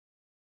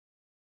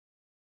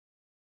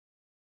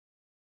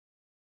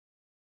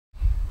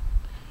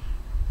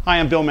Hi,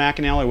 I'm Bill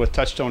McAnally with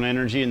Touchstone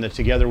Energy in the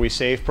Together We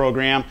Save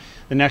program.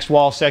 The next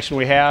wall section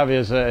we have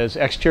is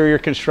exterior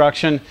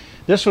construction.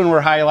 This one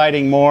we're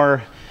highlighting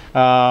more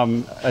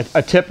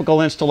a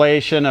typical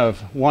installation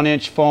of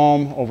 1-inch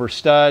foam over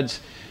studs.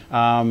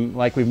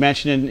 Like we've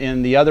mentioned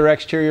in the other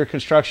exterior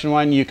construction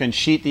one, you can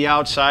sheet the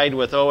outside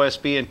with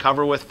OSB and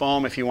cover with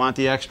foam if you want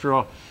the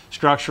extra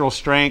structural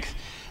strength.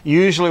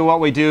 Usually what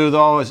we do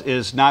though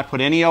is not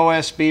put any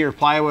OSB or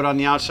plywood on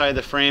the outside of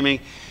the framing,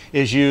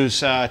 is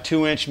use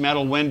 2-inch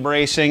metal wind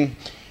bracing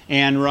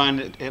and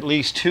run at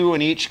least 2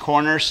 in each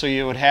corner, so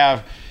you would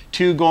have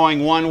 2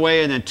 going one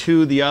way and then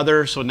 2 the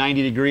other, so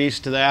 90 degrees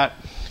to that.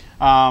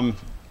 The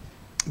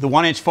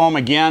 1-inch foam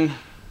again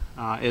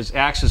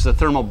acts as the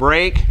thermal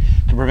break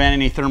to prevent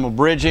any thermal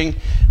bridging.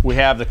 We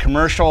have the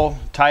commercial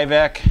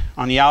Tyvek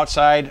on the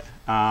outside,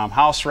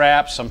 house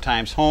wrap,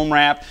 sometimes home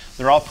wrap.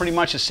 They're all pretty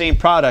much the same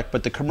product,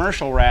 but the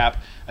commercial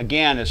wrap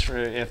again is for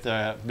if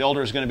the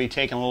builder is going to be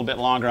taking a little bit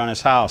longer on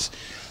his house.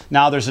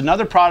 Now there's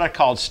another product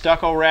called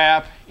stucco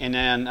wrap and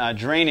then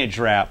drainage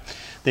wrap.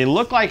 They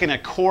look like an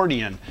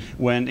accordion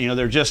when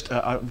they're just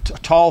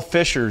tall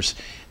fissures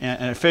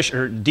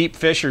and deep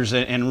fissures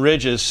and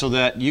ridges, so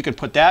that you can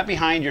put that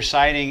behind your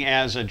siding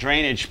as a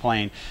drainage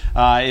plane.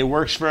 It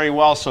works very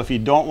well, so if you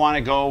don't want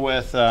to go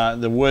with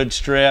the wood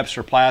strips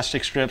or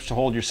plastic strips to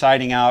hold your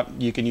siding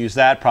out, you can use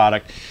that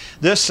product.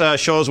 This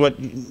shows what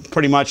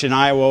pretty much in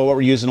Iowa what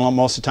we're using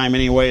most of the time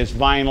anyway is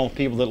vinyl.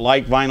 People that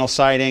like vinyl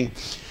siding.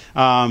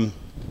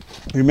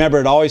 Remember,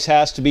 it always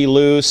has to be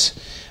loose.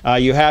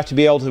 You have to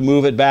be able to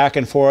move it back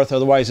and forth,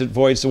 otherwise it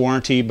voids the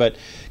warranty. But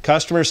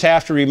customers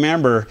have to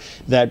remember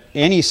that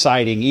any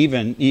siding,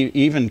 even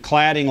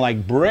cladding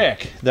like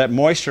brick, that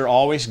moisture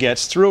always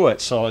gets through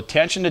it. So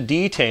attention to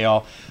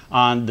detail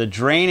on the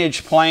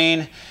drainage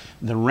plane,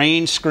 the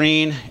rain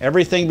screen,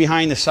 everything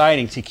behind the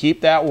siding to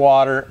keep that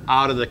water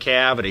out of the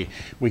cavity.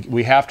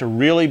 We have to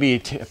really be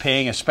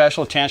paying a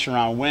special attention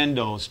around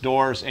windows,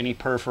 doors, any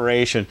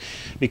perforation,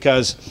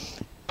 because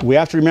we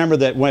have to remember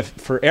that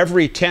for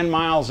every 10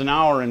 miles an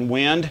hour in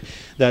wind,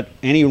 that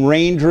any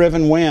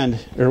rain-driven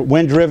wind, or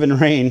wind-driven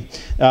rain,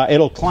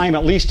 it'll climb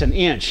at least an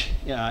inch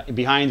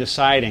behind the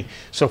siding.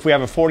 So if we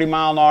have a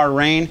 40-mile-an-hour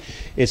rain,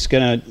 or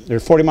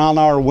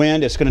 40-mile-an-hour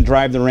wind, it's going to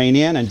drive the rain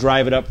in and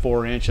drive it up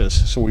 4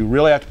 inches. So we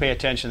really have to pay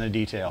attention to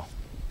detail.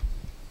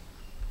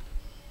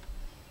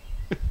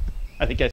 I think